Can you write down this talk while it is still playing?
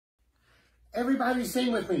Everybody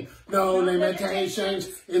sing with me. No limitations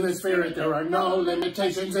in the spirit. There are no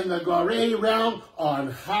limitations in the glory realm.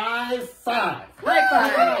 On high five. High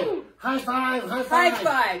five. High five. High five. High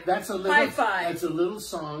five. That's a little, high five. That's a little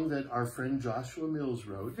song that our friend Joshua Mills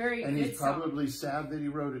wrote. Very and good he's probably sad that he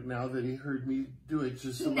wrote it now that he heard me do it.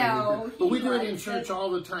 Just so no, but we do it in church all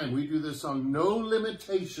the time. We do this song, No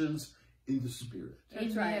Limitations in the Spirit.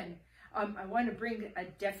 That's right. I want to bring a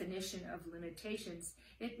definition of limitations.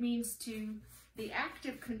 It means the act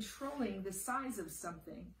of controlling the size of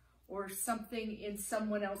something or something in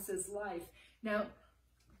someone else's life. Now,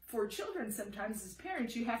 for children, sometimes as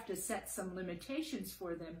parents, you have to set some limitations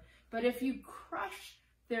for them. But if you crush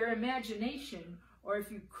their imagination, or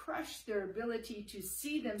if you crush their ability to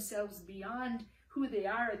see themselves beyond who they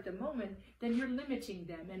are at the moment, then you're limiting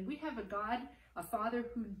them. And we have a God, a Father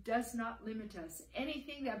who does not limit us.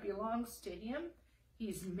 Anything that belongs to Him,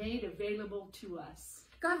 He's made available to us.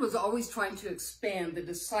 God was always trying to expand the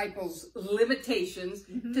disciples' limitations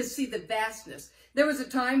to see the vastness. There was a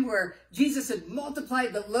time where Jesus had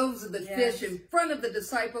multiplied the loaves of the fish in front of the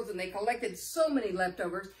disciples, and they collected so many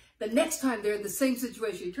leftovers. The next time they're in the same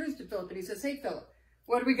situation, he turns to Philip and he says, "Hey, Philip,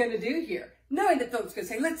 what are we going to do here?" Knowing that Philip's going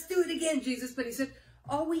to say, "Let's do it again, Jesus." But he said,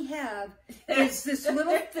 "All we have is this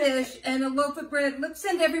little fish and a loaf of bread. Let's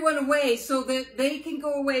send everyone away so that they can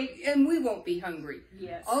go away and we won't be hungry."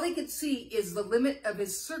 Yes. All he could see is the limit of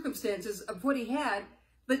his circumstances of what he had.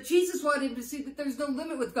 But Jesus wanted him to see that there's no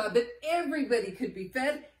limit with God, that everybody could be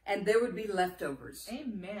fed and there would be leftovers.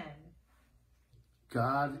 Amen.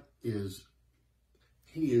 God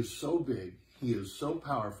He is so big. He is so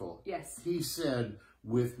powerful. Yes. He said,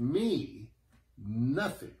 with me,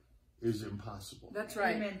 nothing is impossible. That's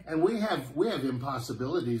right. Amen. And we have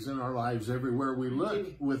impossibilities in our lives everywhere we look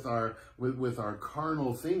with our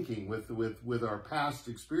carnal thinking, with our past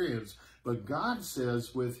experience. But God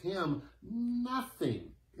says with Him,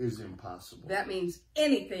 nothing is impossible. That means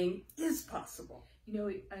anything is possible. You know,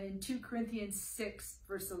 in 2 Corinthians 6,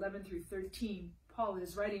 verse 11 through 13, Paul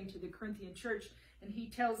is writing to the Corinthian church, and he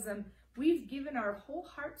tells them, "We've given our whole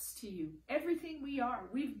hearts to you. Everything we are,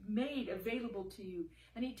 we've made available to you."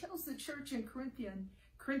 And he tells the church in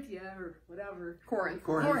Corinthia, or whatever. Corinth.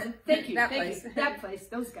 Thank you. That Thank place. you. That place,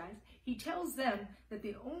 those guys. He tells them that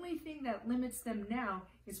the only thing that limits them now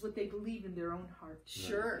is what they believe in their own heart.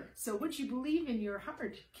 Sure. So what you believe in your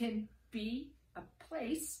heart can be a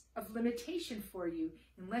place of limitation for you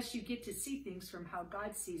unless you get to see things from how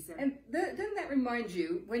God sees them. And doesn't that remind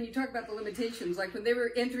you, when you talk about the limitations, like when they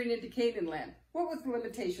were entering into Canaan land, what was the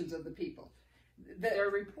limitations of the people? Their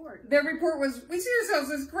report. Their report was, we see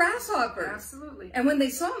ourselves as grasshoppers. Absolutely. And when they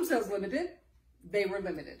saw themselves limited, they were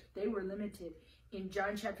limited. They were limited. In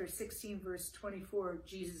John chapter 16, verse 24,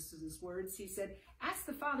 Jesus' words, he said, "Ask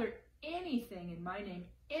the Father anything in my name,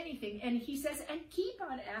 anything." And he says, and keep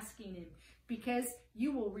on asking Him, because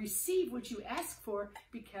you will receive what you ask for,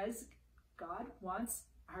 because God wants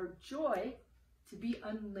our joy to be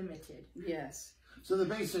unlimited. Yes. So the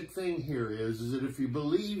basic thing here is that if you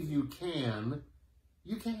believe you can,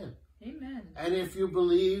 you can. Amen. And if you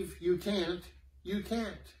believe you can't, you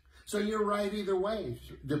can't. So you're right either way,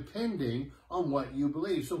 depending on what you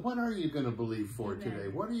believe. So what are you going to believe for today?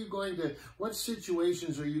 What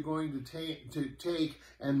situations are you going to take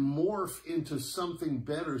and morph into something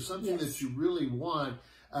better, something that you really want?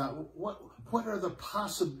 What are the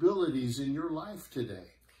possibilities in your life today?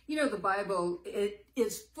 You know, the Bible, it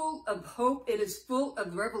is full of hope. It is full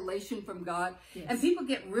of revelation from God. Yes. And people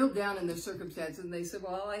get real down in their circumstances and they say,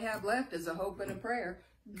 well, all I have left is a hope and a prayer.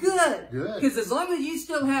 Good. Because as long as you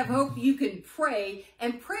still have hope, you can pray.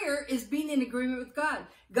 And prayer is being in agreement with God.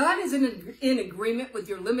 God is in agreement with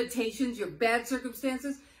your limitations, your bad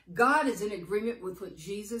circumstances. God is in agreement with what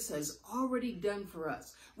Jesus has already done for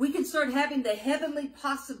us. We can start having the heavenly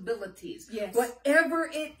possibilities. Yes. Whatever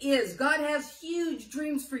it is, God has huge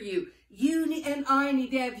dreams for you. You and I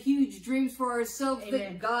need to have huge dreams for ourselves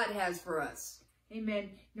that God has for us.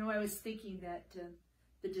 Amen. You know, I was thinking that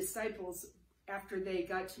the disciples, after they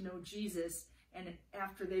got to know Jesus and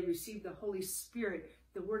after they received the Holy Spirit,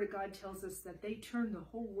 the Word of God tells us that they turned the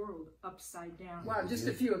whole world upside down. Wow, just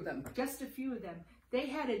a few of them. Just a few of them. They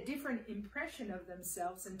had a different impression of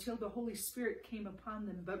themselves until the Holy Spirit came upon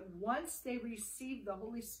them. But once they received the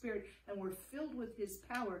Holy Spirit and were filled with His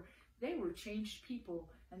power, they were changed people,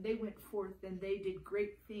 and they went forth and they did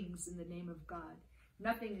great things in the name of God.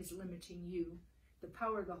 Nothing is limiting you. The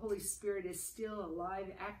power of the Holy Spirit is still alive,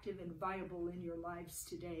 active, and viable in your lives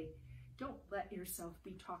today. Don't let yourself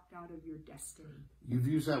be talked out of your destiny. You've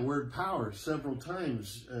used that word power several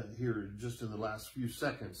times here just in the last few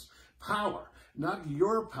seconds. Power. Not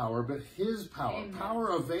your power, but his power. Amen. Power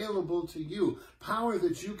available to you. Power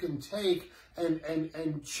that you can take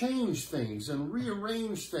and change things and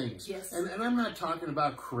rearrange things. Yes. And I'm not talking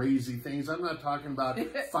about crazy things. I'm not talking about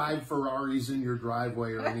 5 Ferraris in your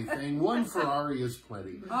driveway or anything. 1 Ferrari is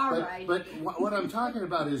plenty. All right. But what I'm talking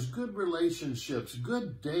about is good relationships,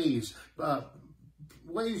 good days,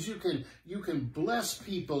 ways you can bless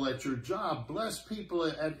people at your job, bless people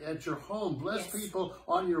at your home, bless people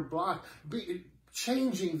on your block,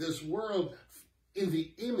 changing this world in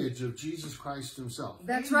the image of Jesus Christ himself.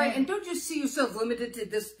 That's right. And don't just see yourself limited to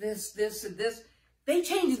this, and this. They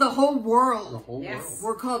change the whole world. The whole world.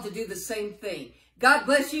 We're called to do the same thing. God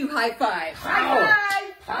bless you. High five. Power.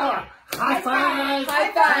 Power. High five.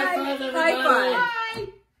 High five. High five.